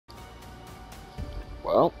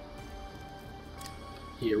Well,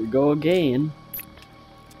 here we go again.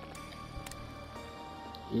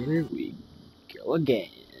 Here we go again.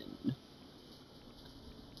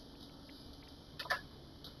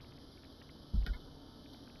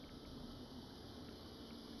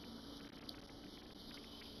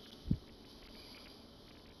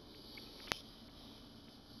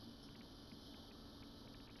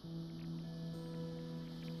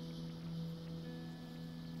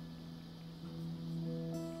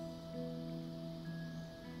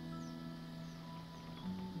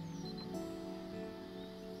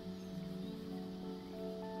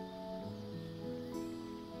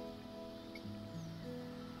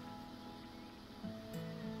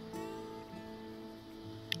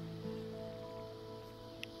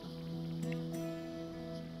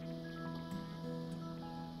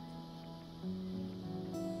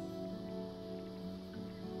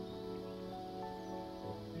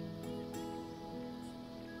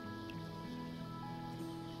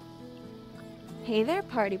 Hey there,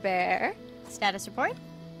 Party Bear. Status report?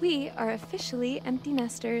 We are officially empty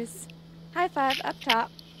nesters. High five up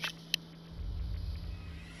top.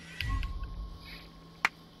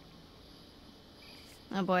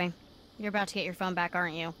 Oh boy. You're about to get your phone back,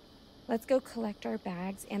 aren't you? Let's go collect our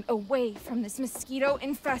bags and away from this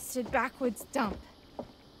mosquito-infested backwoods dump.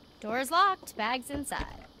 Door's locked, bags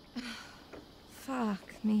inside.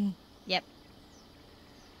 Fuck me. Yep.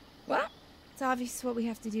 Well, it's obvious what we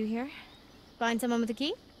have to do here. Find someone with a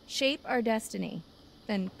key? Shape our destiny.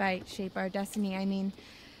 And by shape our destiny, I mean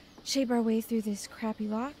shape our way through this crappy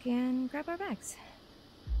lock and grab our bags.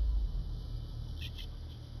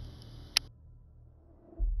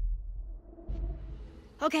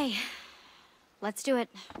 Okay. Let's do it.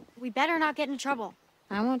 We better not get in trouble.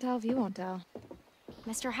 I won't tell if you won't tell.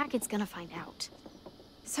 Mr. Hackett's gonna find out.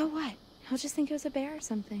 So what? He'll just think it was a bear or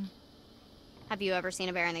something. Have you ever seen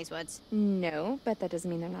a bear in these woods? No, but that doesn't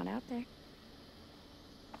mean they're not out there.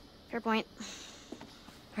 Fair point.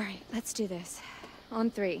 All right, let's do this. On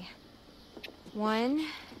 3. 1,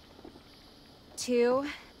 2,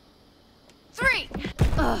 3!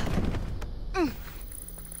 Ugh.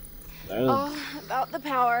 All about the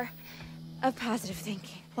power of positive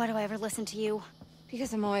thinking. Why do I ever listen to you?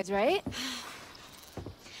 Because I'm always right.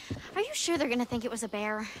 Are you sure they're gonna think it was a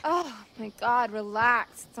bear? Oh my god,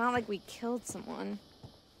 relax. It's not like we killed someone.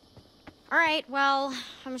 All right, well,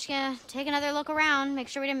 I'm just gonna take another look around, make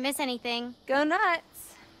sure we didn't miss anything. Go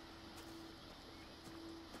nuts!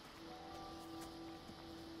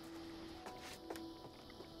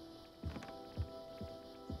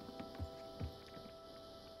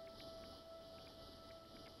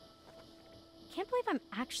 Can't believe I'm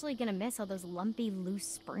actually gonna miss all those lumpy, loose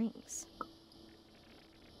springs.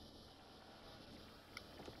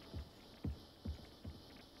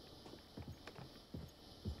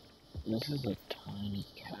 This is a tiny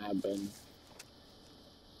cabin.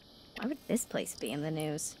 Why would this place be in the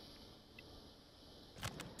news?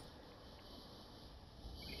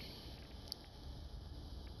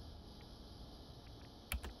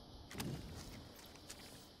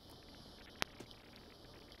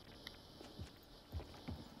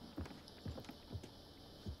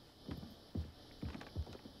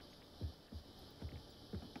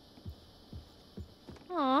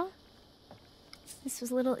 Aw. This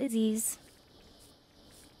was little Izzy's.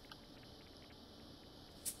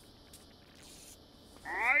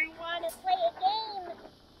 I want to play a game.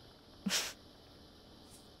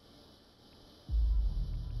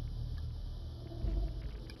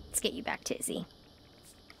 Let's get you back to Izzy.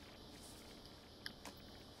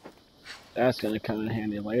 That's gonna come in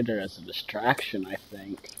handy later as a distraction, I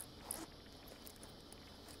think.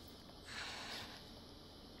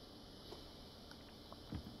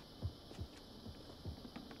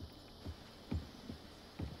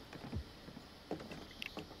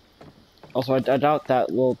 Also, I doubt that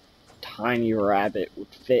little tiny rabbit would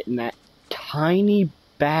fit in that tiny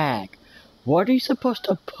bag. What are you supposed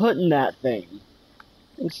to put in that thing?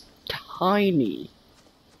 It's tiny.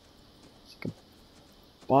 It's like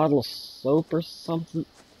a bottle of soap or something.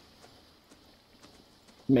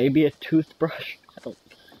 Maybe a toothbrush. I don't.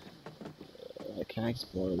 Can I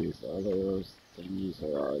explore these other thingies,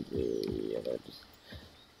 or are they're just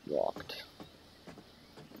locked?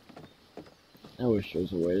 I wish there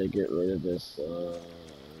was a way to get rid of this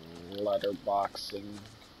letterboxing.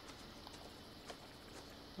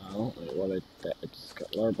 Oh, wait, what I just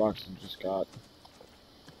got letterboxing just got.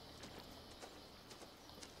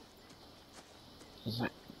 What's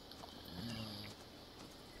that?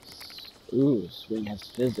 Ooh, swing has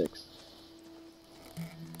physics.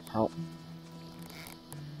 How?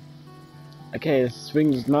 Okay, this swing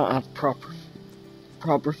does not have proper.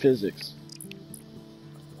 proper physics.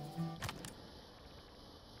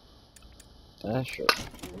 That's sure.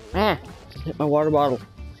 Ah! Just hit my water bottle.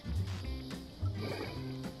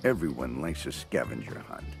 Everyone likes a scavenger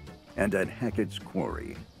hunt. And at Hackett's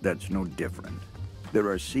Quarry, that's no different. There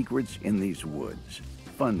are secrets in these woods.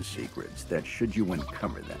 Fun secrets that, should you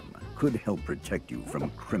uncover them, could help protect you from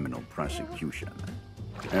criminal prosecution.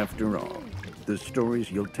 After all, the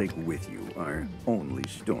stories you'll take with you are only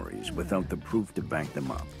stories without the proof to back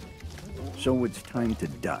them up. So it's time to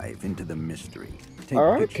dive into the mystery. Take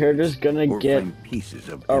Our pictures, character's gonna or get find pieces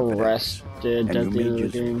of arrested evidence, at and the you end may of the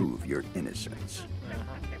just game. prove your innocence.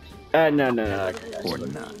 No. Or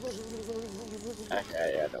not.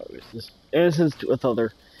 Okay, yeah, no, it's just innocence with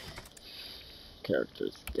other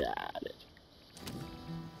characters. Got it.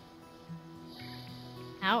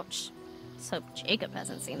 Ouch. Let's hope Jacob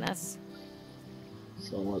hasn't seen this.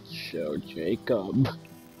 So let's show Jacob.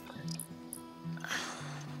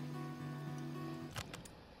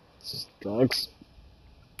 It's drugs.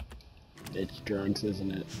 It's drugs,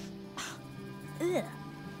 isn't it? Ugh.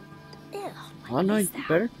 Ew. Oh no, you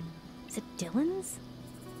better. Is it Dylan's?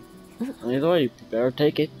 Either way, you better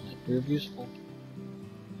take it. It'll prove useful.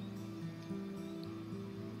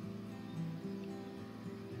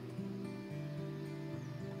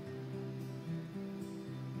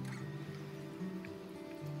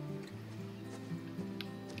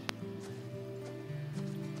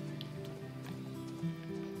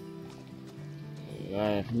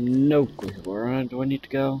 I have no clue. Where do I need to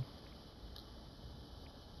go?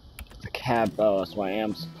 The cab. Oh, so I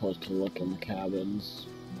am supposed to look in the cabins.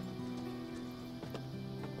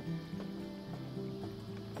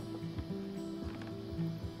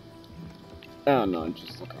 Oh no, I'm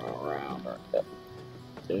just looking around.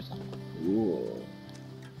 There's a pool.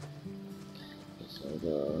 So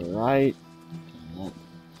the right.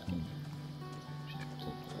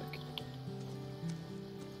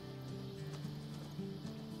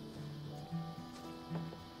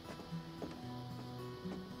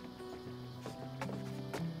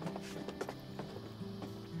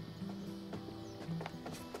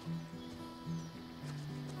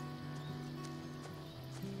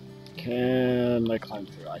 Can I climb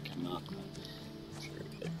through? I cannot climb through.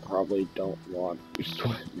 I probably don't want to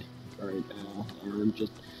swim right now. Or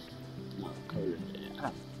just not coded.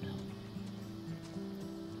 I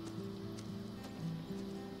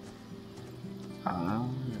don't know.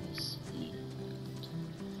 See it.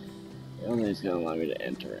 It only is gonna allow me to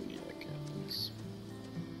enter any of the cabins.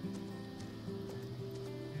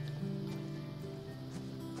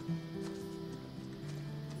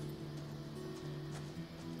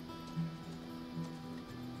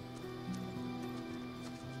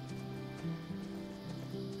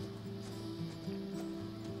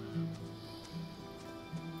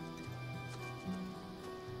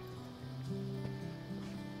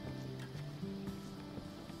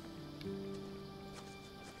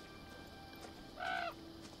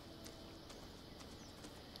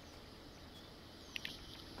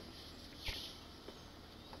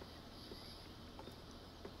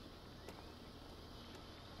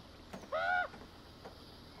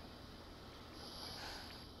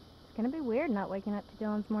 It's gonna be weird not waking up to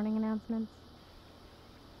Dylan's morning announcements.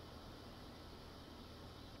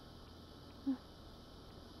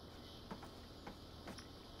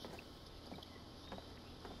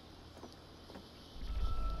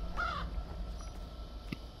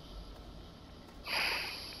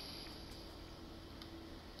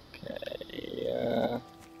 Okay,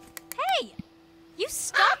 Hey! You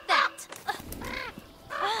stop that!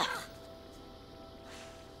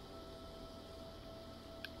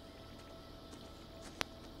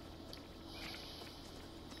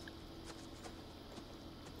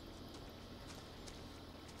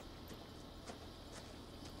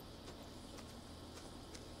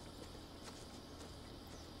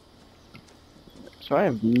 so I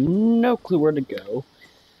have no clue where to go.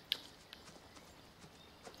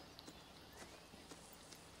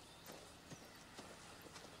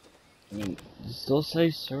 I mean, it still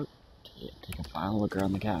says sir. Take a final look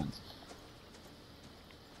around the cabins.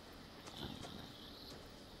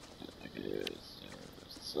 Is there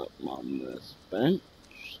something on this bench?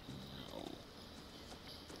 No.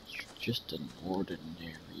 It's just an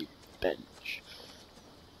ordinary bench.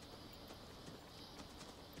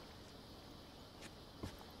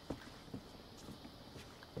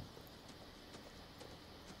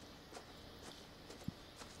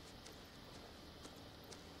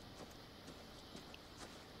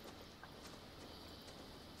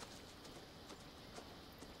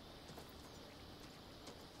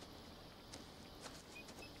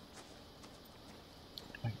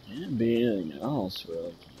 Can't be anything else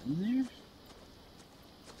really. In there?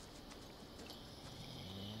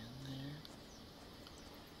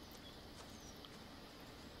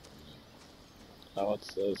 Oh,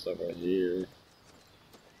 what's this over here?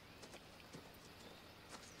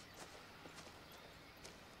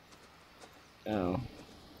 Oh.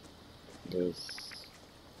 There's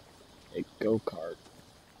a go-kart.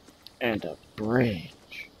 And a bridge.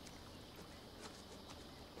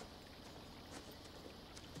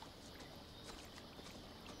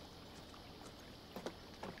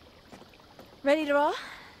 Ready to roll?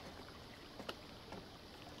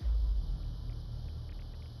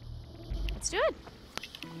 Let's do it.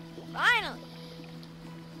 Finally!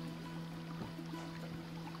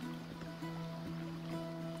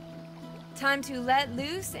 Time to let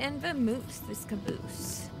loose and vamoose this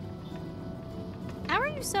caboose. How are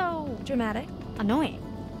you so Dramatic. annoying?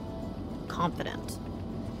 Confident.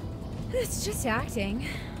 It's just acting.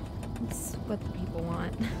 It's what the people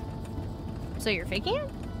want. So you're faking it?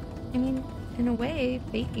 I mean, in a way,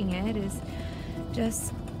 faking it is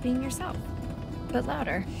just being yourself, but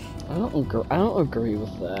louder. I don't agree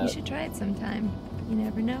with that. You should try it sometime. You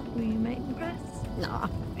never know who you might impress. Nah.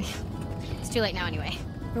 It's too late now anyway.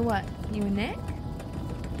 For what? You and Nick?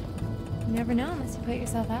 You never know unless you put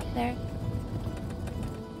yourself out there.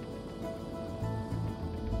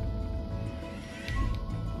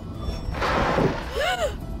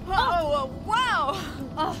 Oh, wow!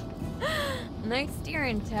 Oh, nice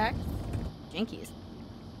steering, Tex. Jinkies.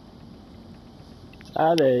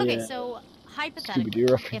 Okay, Okay, so hypothetically,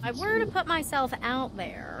 Scooby-Doo if I were to put myself out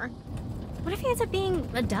there, what if he ends up being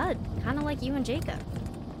a dud? Kind of like you and Jacob.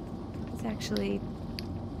 It's actually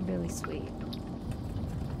really sweet.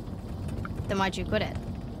 Then why'd you quit it?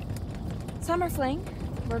 Summer fling.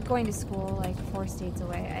 We're going to school like 4 states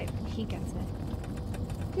away. He gets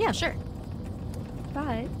it. Yeah, sure.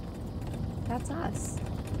 But that's us.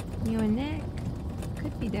 You and Nick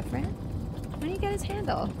could be different. Why don't you get his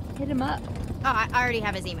handle? Hit him up. Oh, I already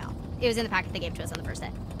have his email. It was in the packet they gave to us on the first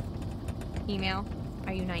day. Email?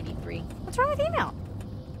 Are you 93? What's wrong with email?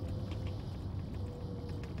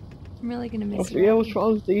 I'm really gonna miss What's, you. yeah, what's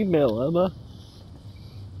wrong with the email, Emma?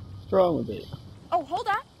 What's wrong with it? Oh, hold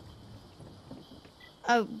on.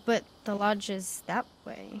 Oh, but the lodge is that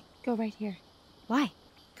way. Go right here. Why?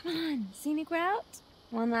 Come on, scenic route.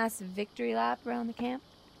 One last victory lap around the camp.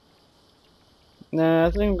 Nah,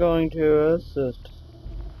 I think I'm going to assist.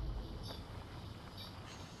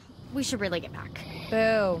 We should really get back.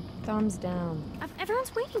 Boo. Thumbs down.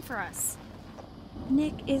 Everyone's waiting for us.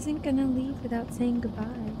 Nick isn't gonna leave without saying goodbye.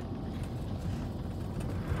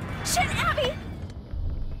 Shit, Abby!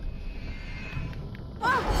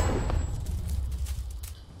 Oh!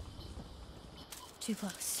 Too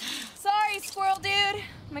close. Sorry, squirrel dude.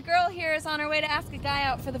 My girl here is on her way to ask a guy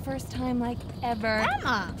out for the first time, like, ever.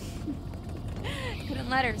 Emma! Couldn't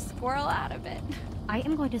let her squirrel out of it. I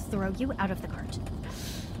am going to throw you out of the cart.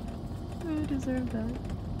 I deserve that.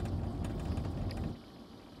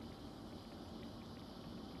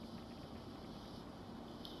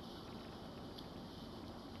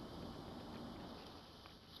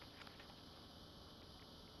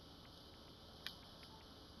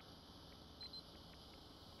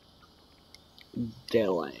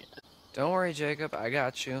 Dylan. Don't worry, Jacob. I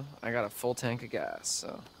got you. I got a full tank of gas,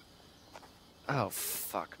 so... Oh,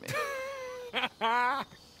 fuck me.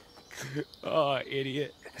 Oh,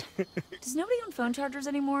 idiot. Does nobody own phone chargers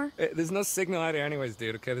anymore? There's no signal out here anyways,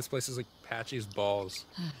 dude, okay? This place is like patchy as balls.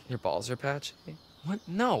 Your balls are patchy? What?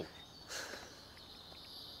 No.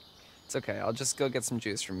 It's okay. I'll just go get some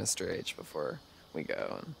juice from Mr. H before we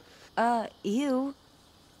go. And... Ew.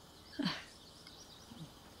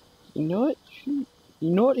 You know what? You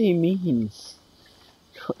know what he means.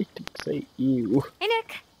 Try to say you. Hey,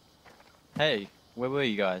 Nick! Hey, where were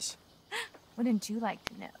you guys? Wouldn't you like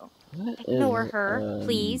to know? That Ignore is, her,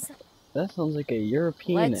 please. That sounds like a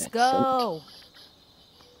European Let's accent. go.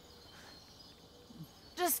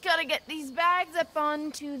 Just gotta get these bags up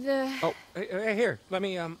onto the... Oh, hey, here. Let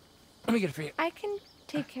me get it for you. I can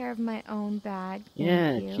take care of my own bag.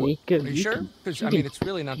 Yeah, Thank you. Jacob. Are you sure? Because, I mean, it's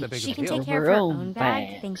really not that big She of a can deal. take care of her own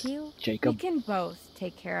bag, thank you. We Jacob. can both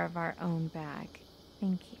take care of our own bag.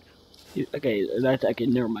 Thank you. Okay, that's okay.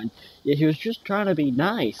 Never mind. Yeah, he was just trying to be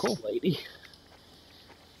nice, Cool. lady.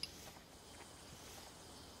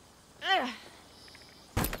 Ugh.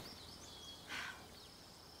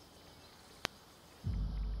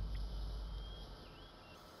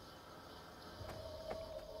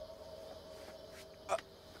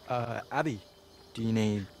 Abby, do you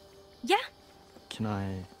need... Yeah, Can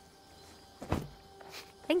I...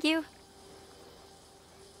 thank you.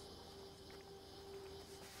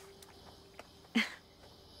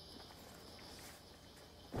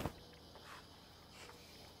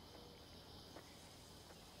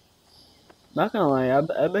 Not gonna lie,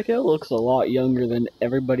 Abigail looks a lot younger than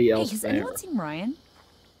everybody Hey, else has there. anyone seen Ryan?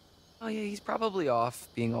 Oh yeah, he's probably off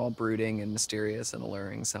being all brooding and mysterious and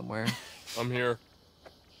alluring somewhere. I'm here.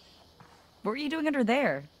 What were you doing under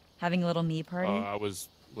there? Having a little me party? I was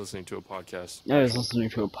listening to a podcast. I was listening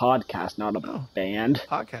to a podcast, not a Oh. band.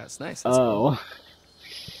 Podcast, nice. That's cool. Oh.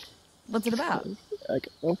 What's it about? Like,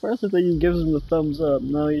 well, first I think he gives him the thumbs up.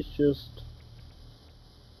 No, he's just...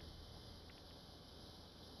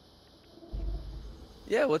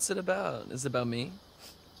 Yeah, what's it about? Is it about me?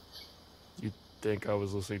 You think I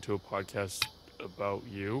was listening to a podcast about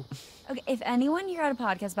you? Okay, if anyone here had a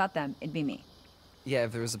podcast about them, it'd be me. Yeah,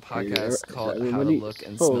 if there was a podcast called How to everybody Look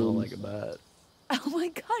and Smell phones. Like a Butt. Oh my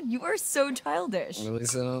god, you are so childish. At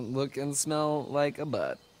least I don't look and smell like a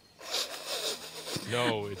butt.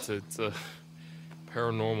 No, it's a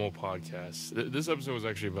paranormal podcast. This episode was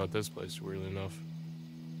actually about this place, weirdly enough.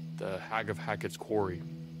 The Hag of Hackett's Quarry.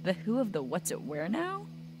 The who of the what's it where now?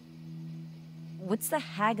 What's the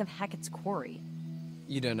Hag of Hackett's Quarry?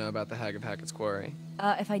 You don't know about the Hag of Hackett's Quarry.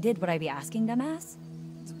 If I did, would I be asking, dumbass?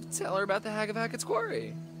 Tell her about the Hag of Hackett's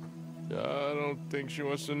Quarry. I don't think she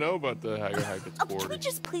wants to know about the Hag of Hackett's Oh, can we Quarry.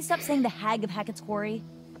 just please stop saying the Hag of Hackett's Quarry?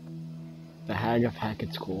 The Hag of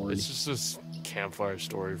Hackett's Quarry. It's just this campfire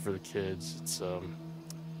story for the kids. It's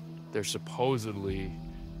there's supposedly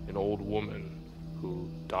an old woman who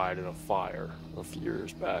died in a fire a few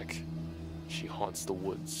years back. She haunts the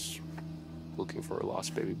woods looking for her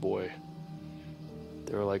lost baby boy.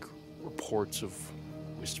 There are like reports of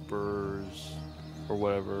whispers or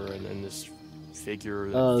whatever, and then this figure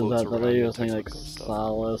that Oh, floats that the around lady and was saying takes like up stuff.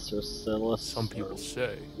 Solace or Silas. Some people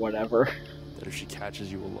say Whatever. that if she catches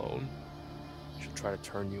you alone, she'll try to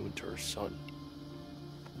turn you into her son.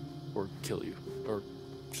 Or kill you. Or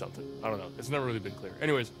something. I don't know. It's never really been clear.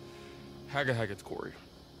 Anyways, Hag of Hackett's Quarry.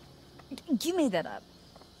 You made that up.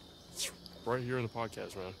 It's right here in the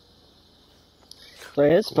podcast, man. So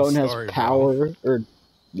his Cool phone has story, bro. power, or...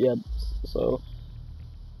 Yeah, so...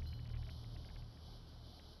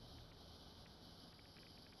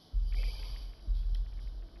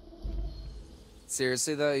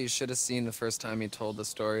 Seriously though, you should have seen the first time he told the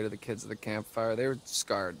story to the kids at the campfire. They were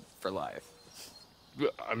scarred for life.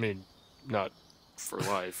 I mean, not for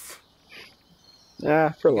life. Yeah,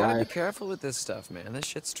 for You gotta be life. careful with this stuff, man. This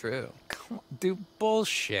shit's true. Do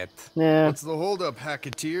bullshit. Yeah. What's the holdup,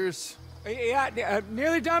 Hacketeers? Yeah,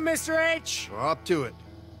 nearly done, Mr. H. Well, up to it.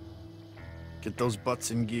 Get those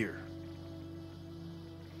butts in gear.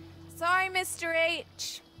 Sorry, Mr.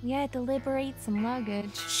 H. We had to liberate some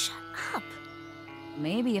luggage. Shut up.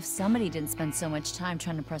 Maybe if somebody didn't spend so much time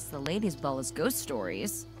trying to press the ladies' ball as ghost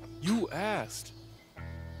stories. You asked.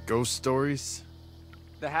 Ghost stories?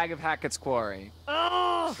 The Hag of Hackett's Quarry.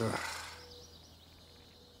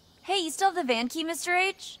 Hey, you still have the van key, Mr.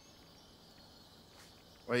 H?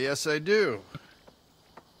 Why, yes, I do.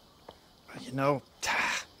 You know,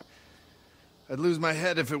 I'd lose my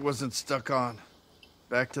head if it wasn't stuck on.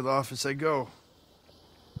 Back to the office I go.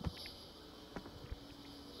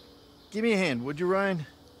 Give me a hand, would you, Ryan?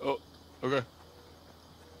 Oh, okay.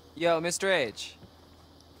 Yo, Mr. H.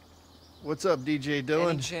 What's up, DJ Any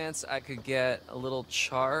Dylan? chance I could get a little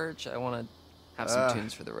charge? I want to have some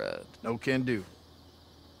tunes for the road. No can do.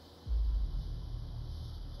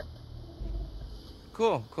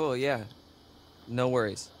 Cool, yeah. No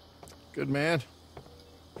worries. Good man.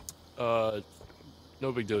 No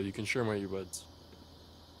big deal. You can share my earbuds.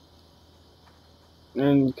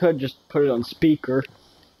 And you could just put it on speaker.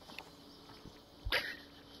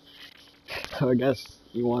 I guess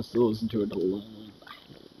he wants to listen to it alone.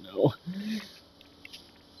 I don't know.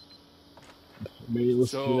 Maybe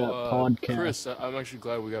listen to that podcast. Chris, I'm actually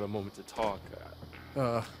glad we got a moment to talk.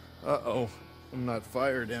 Uh-oh. I'm not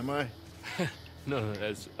fired, am I? No,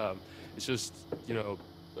 it's just, you know,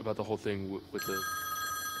 about the whole thing with the...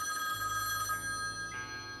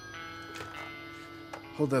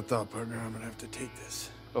 Hold that thought, partner. I'm gonna have to take this.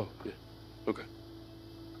 Oh, yeah. Okay.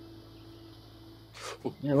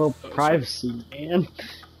 Oh, Yeah, a little privacy, man.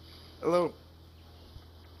 Hello.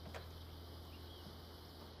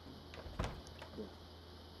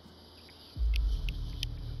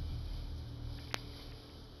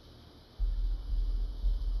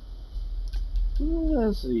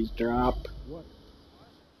 Let's drop. What?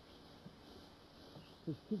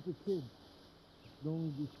 Just keep the kids. Don't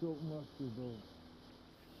be short muscle, though.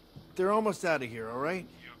 They're almost out of here, all right?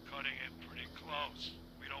 You're cutting it pretty close.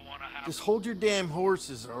 We don't want to have... Just hold your damn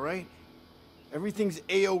horses, all right? Everything's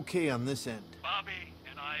A-okay on this end. Bobby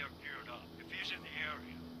and I are geared up. If he's in the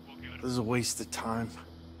area, we'll get him. This is a waste of time.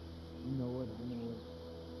 You know it, I know it.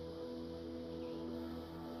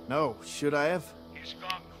 No, should I have? He's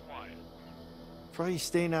gone quiet. Probably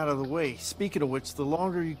staying out of the way. Speaking of which, the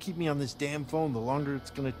longer you keep me on this damn phone, the longer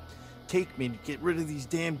it's gonna take me to get rid of these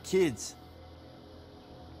damn kids.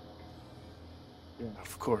 Yeah,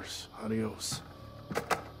 of course. Adios.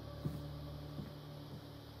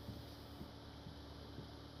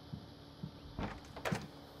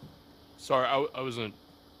 Sorry, I wasn't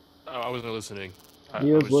listening. He I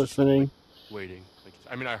was was just, listening. like, waiting. Like,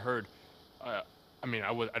 I mean, I heard. I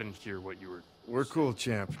didn't hear what you were. We're cool,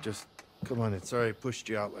 champ. Just come on. It's sorry I pushed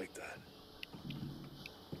you out like that.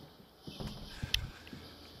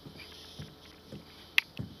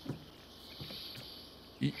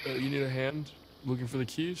 You need a hand looking for the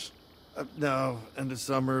keys? No, end of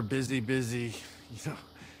summer, busy. You know.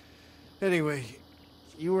 Anyway,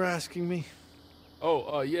 you were asking me?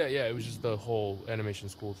 Oh, yeah. It was just the whole animation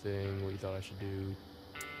school thing. What you thought I should do?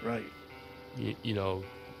 Right. You know,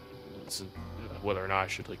 whether or not I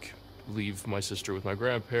should like leave my sister with my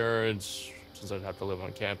grandparents, since I'd have to live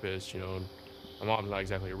on campus. You know, and my mom's not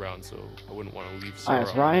exactly around, so I wouldn't want to leave. Sarah Alright,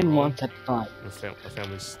 on her Ryan own. wants at 5. Our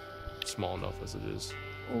family's small enough as it is.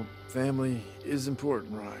 Well, family is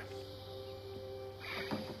important, Ryan.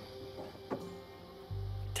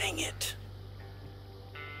 Dang it.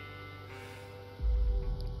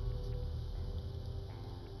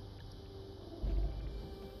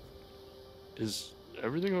 Is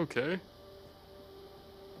everything okay?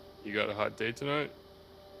 You got a hot date tonight?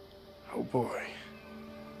 Oh boy.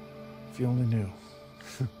 If you only knew.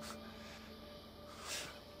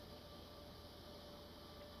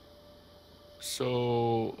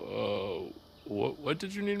 So, what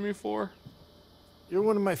did you need me for? You're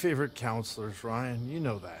one of my favorite counselors, Ryan. You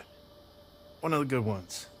know that. One of the good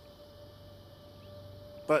ones.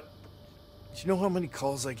 But, do you know how many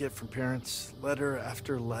calls I get from parents, letter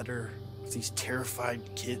after letter, with these terrified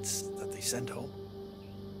kids that they send home?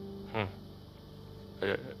 Huh.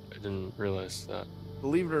 I didn't realize that.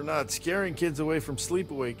 Believe it or not, scaring kids away from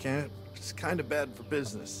sleepaway camp is kind of bad for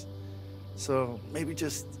business. So, maybe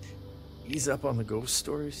just ease up on the ghost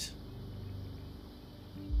stories?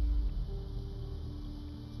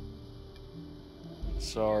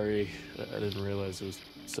 Sorry, I didn't realize it was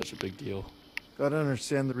such a big deal. Gotta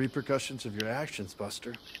understand the repercussions of your actions,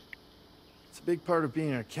 Buster. It's a big part of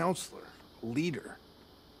being a counselor, a leader.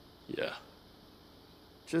 Yeah.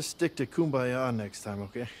 Just stick to kumbaya next time,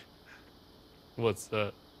 okay? What's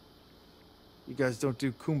that? You guys don't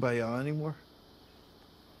do kumbaya anymore?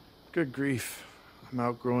 Good grief. I'm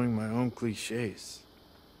outgrowing my own cliches.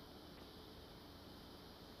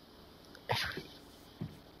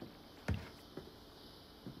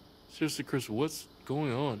 Seriously, Chris, what's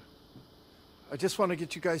going on? I just want to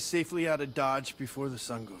get you guys safely out of Dodge before the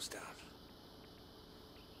sun goes down.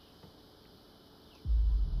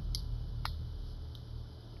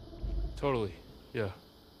 Totally, yeah.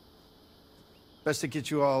 Best to get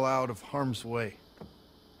you all out of harm's way.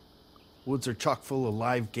 Woods are chock full of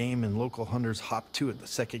live game and local hunters hop to it the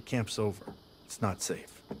second camp's over. It's not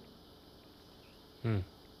safe. Where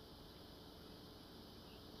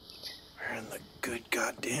in the good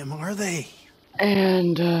goddamn are they?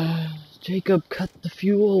 And, Jacob cut the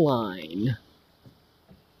fuel line.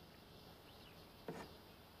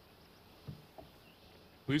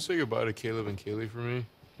 Will you say goodbye to Caleb and Kaylee for me?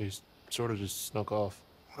 He's sort of just snuck off.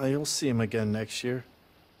 Well, you'll see him again next year.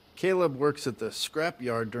 Caleb works at the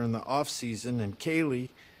scrapyard during the off-season, and Kaylee,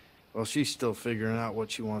 well, she's still figuring out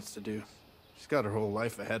what she wants to do. She's got her whole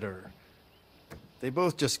life ahead of her. They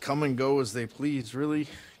both just come and go as they please, really.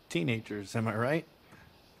 Teenagers, am I right?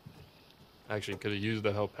 Actually, could have used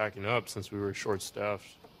the help packing up since we were short-staffed.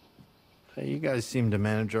 Hey, you guys seem to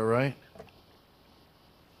manage all right.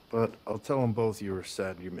 But I'll tell them both you were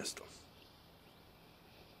sad you missed them.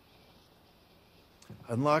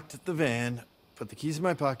 Unlocked the van, put the keys in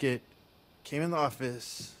my pocket, came in the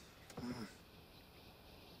office.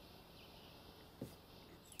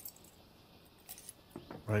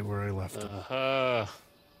 Right where I left them.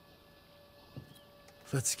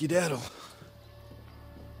 Let's skedaddle.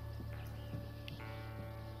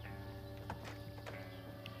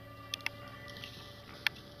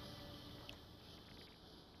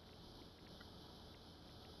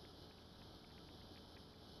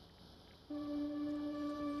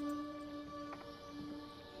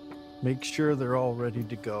 Make sure they're all ready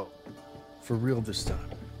to go. For real this time.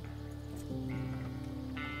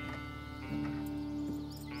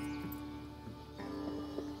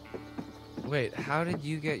 Wait, how did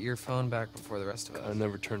you get your phone back before the rest of us? I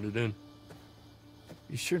never turned it in.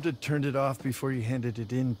 You should have turned it off before you handed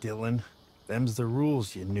it in, Dylan. Them's the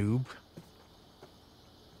rules, you noob.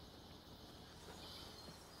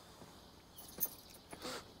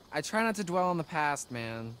 I try not to dwell on the past,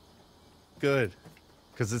 man. Good.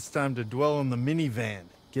 Because it's time to dwell on the minivan.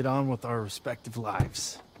 Get on with our respective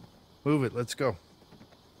lives. Move it, let's go.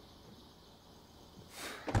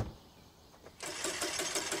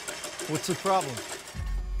 What's the problem?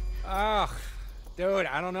 Ugh. Dude,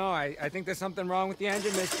 I don't know. I think there's something wrong with the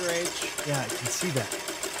engine, Mr. H. Yeah, I can see that.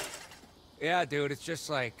 Yeah, dude, it's just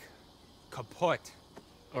like kaput.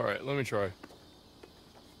 All right, let me try.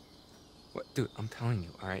 What, dude, I'm telling you,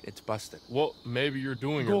 all right, it's busted. Well, maybe you're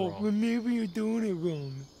doing it wrong. Maybe you're doing it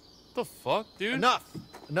wrong. What the fuck, dude? Enough!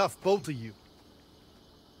 Enough, both of you.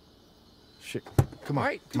 Shit. Come on, All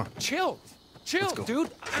right, come on. Chill. Chill, Let's go. dude.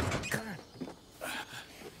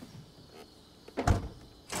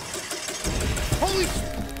 Holy...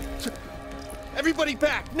 Everybody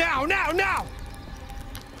back! Now, now, now!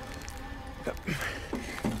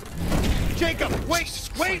 Jacob, wait!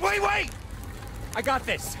 Wait, wait, wait! I got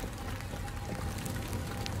this.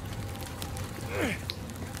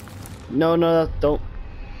 No, no, don't.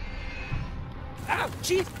 Ow,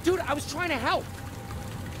 jeez, dude, I was trying to help.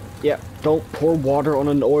 Yeah, don't pour water on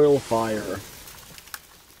an oil fire.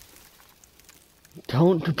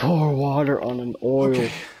 Don't pour water on an oil.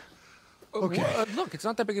 Okay. Okay. Look, it's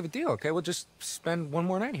not that big of a deal, okay? We'll just spend one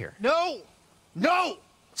more night here. No! No!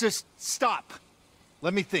 Just stop.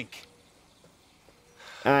 Let me think.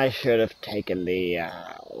 I should have taken the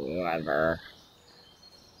lever.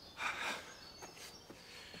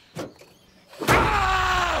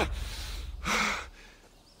 Ah!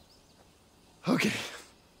 Okay.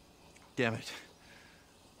 Damn it.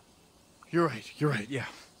 You're right, yeah.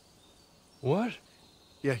 What?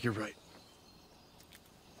 Yeah, you're right.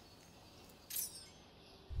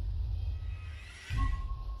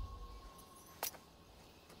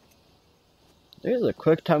 There's a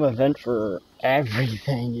quick time event for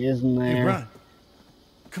everything, isn't there? Hey, Ron.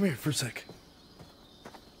 Come here for a sec.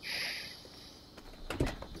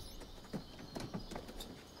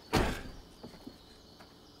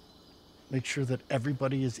 Make sure that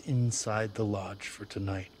everybody is inside the lodge for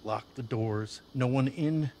tonight. Lock the doors. No one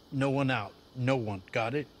in, no one out. No one.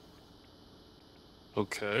 Got it?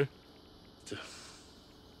 Okay.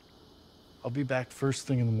 I'll be back first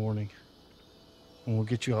thing in the morning. And we'll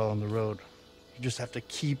get you all on the road. You just have to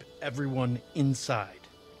keep everyone inside.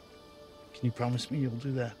 Can you promise me you'll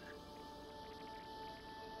do that?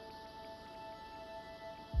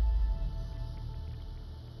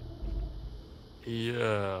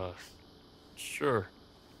 Yeah. Sure.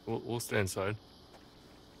 We'll stay inside.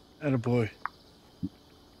 Attaboy.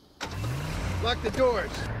 Lock the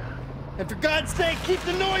doors. And for God's sake, keep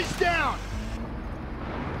the noise down!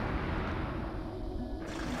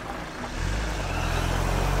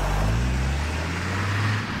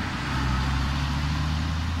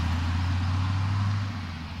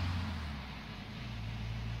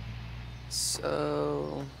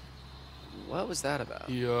 So, what was that about?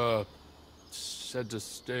 He, said to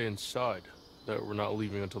stay inside. That we're not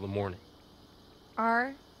leaving until the morning.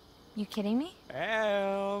 Are you kidding me?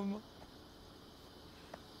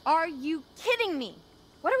 Are you kidding me?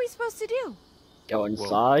 What are we supposed to do? Go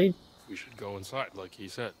inside? We should go inside, like he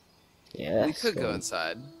said. Yeah. We could go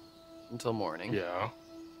inside until morning. Yeah.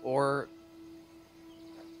 Or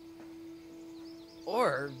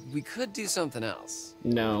we could do something else.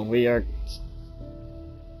 No, we are.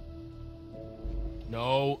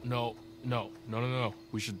 No.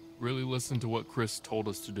 We should really listen to what Chris told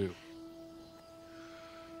us to do.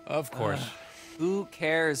 Of course. Who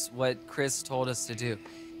cares what Chris told us to do?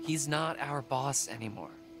 He's not our boss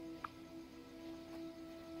anymore.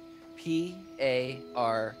 P-A-R-T.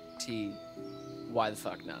 Why the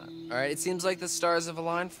fuck not? All right, it seems like the stars have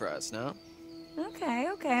aligned for us, no?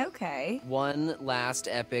 Okay. One last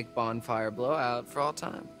epic bonfire blowout for all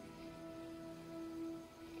time.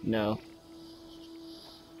 No.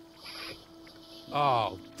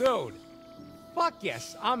 Oh, dude. Fuck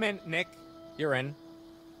yes. I'm in. Nick, you're in.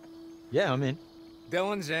 Yeah, I'm in.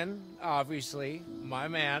 Dylan's in, obviously. My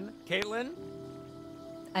man. Caitlin?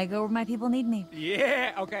 I go where my people need me.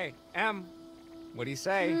 Yeah, okay. Em, what do you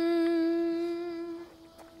say?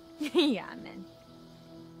 Yeah, I'm in.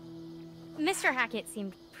 Mr. Hackett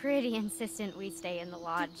seemed pretty insistent we stay in the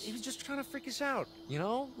lodge. He was just trying to freak us out, you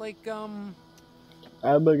know? Like,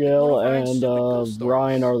 Abigail One of our and stupid ghost stories.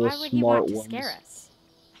 Brian are the Why would he smart want to ones. scare us?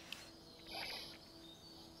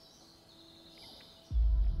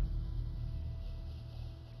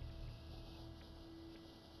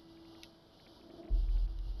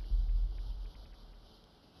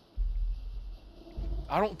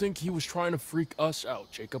 I don't think he was trying to freak us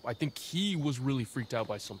out, Jacob. I think he was really freaked out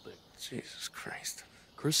by something. Jesus Christ.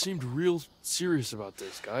 Chris seemed real serious about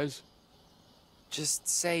this, guys. Just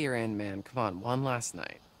say you're in, man. Come on, one last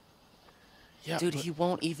night. Yeah, Dude, he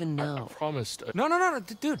won't even know. I promised. No,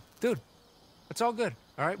 dude. It's all good.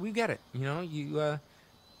 All right, we get it. You know, you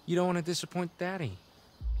don't want to disappoint Daddy.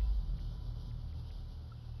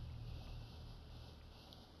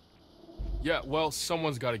 Yeah, well,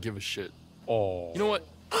 someone's got to give a shit. Oh. You know what?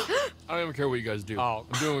 I don't even care what you guys do. Oh.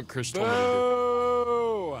 I'm doing what Chris told me to do.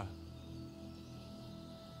 Boo!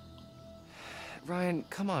 Ryan,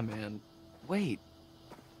 come on, man. Wait.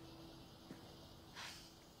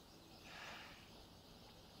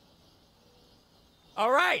 All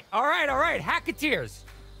right. Hacketeers.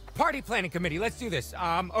 Party planning committee. Let's do this.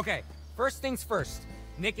 Okay. First things first.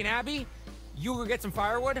 Nick and Abby, you go get some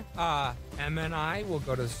firewood. Emma and I will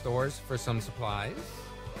go to the stores for some supplies.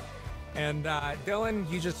 And Dylan,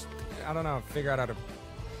 you just, I don't know, figure out how to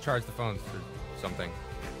charge the phones or something.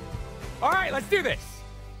 All right, let's do this.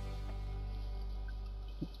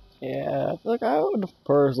 Yeah, like I would have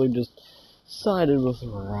personally just sided with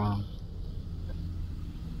Ron.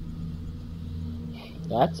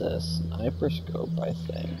 That's a sniper scope, I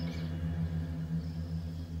think.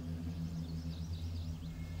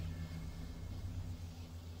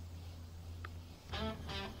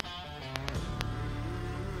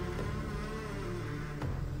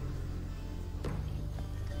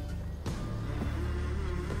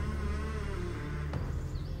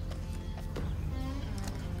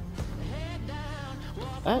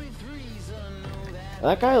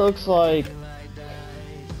 That guy looks like...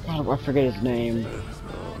 God, I forget his name.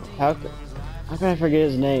 How can I forget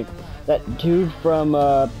his name? That dude from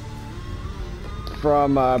I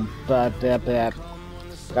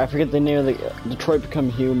forget the name of the Detroit Become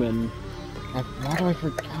Human. How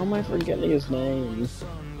am I forgetting his name?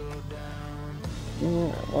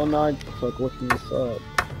 Well, now I'm like looking this up.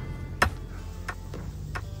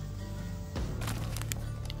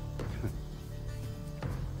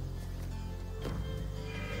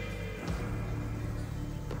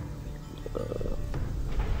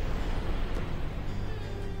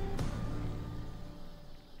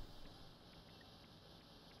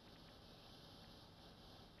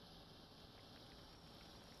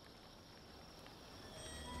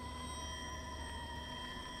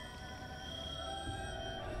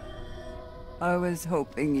 I was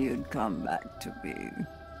hoping you'd come back to me.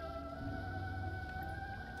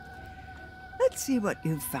 Let's see what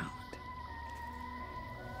you've found.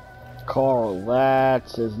 Carl,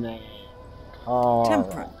 that's his name. Carl.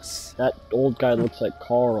 Temperance. That old guy looks like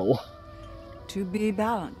Carl. To be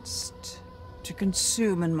balanced, to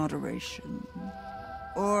consume in moderation,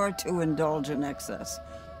 or to indulge in excess.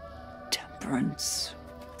 Temperance.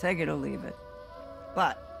 Take it or leave it.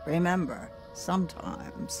 But remember,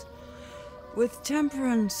 sometimes, with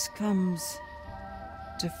temperance comes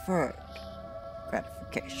deferred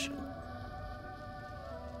gratification.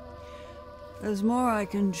 There's more I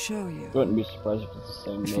can show you. Wouldn't be surprised if it's the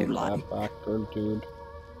same If you like. actor, dude.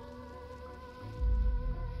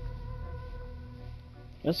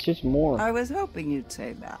 That's just more. I was hoping you'd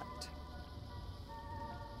say that.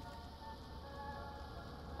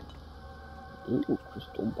 Ooh,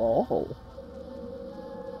 crystal ball.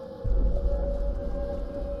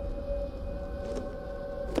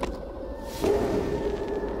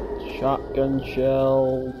 Shotgun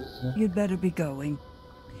shells. You'd better be going.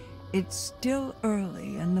 It's still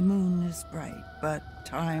early and the moon is bright, but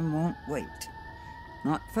time won't wait.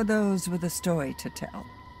 Not for those with a story to tell.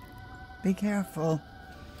 Be careful.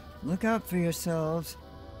 Look out for yourselves.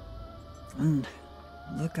 And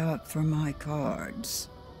look out for my cards.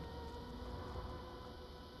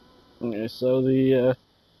 Okay, so the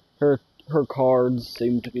her cards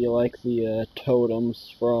seem to be like the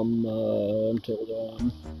totems from Until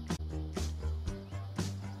Dawn.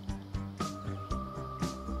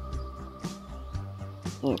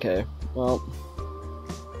 Okay, well,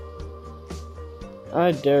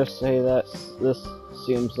 I dare say that this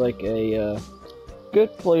seems like a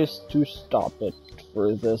good place to stop it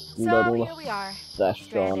for this little here we are, session.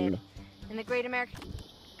 stranded in the Great American.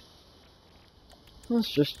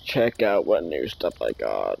 Let's just check out what new stuff I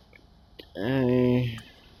got.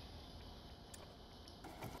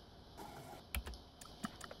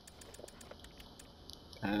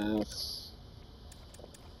 Pass.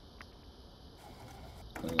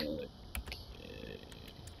 Okay.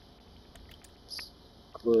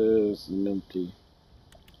 Close and empty.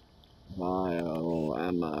 Vial.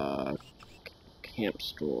 I'm a camp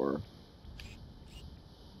store.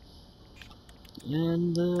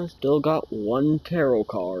 And still got one tarot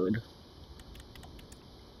card.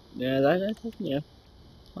 Yeah, yeah.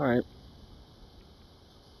 Alright.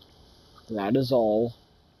 That is all.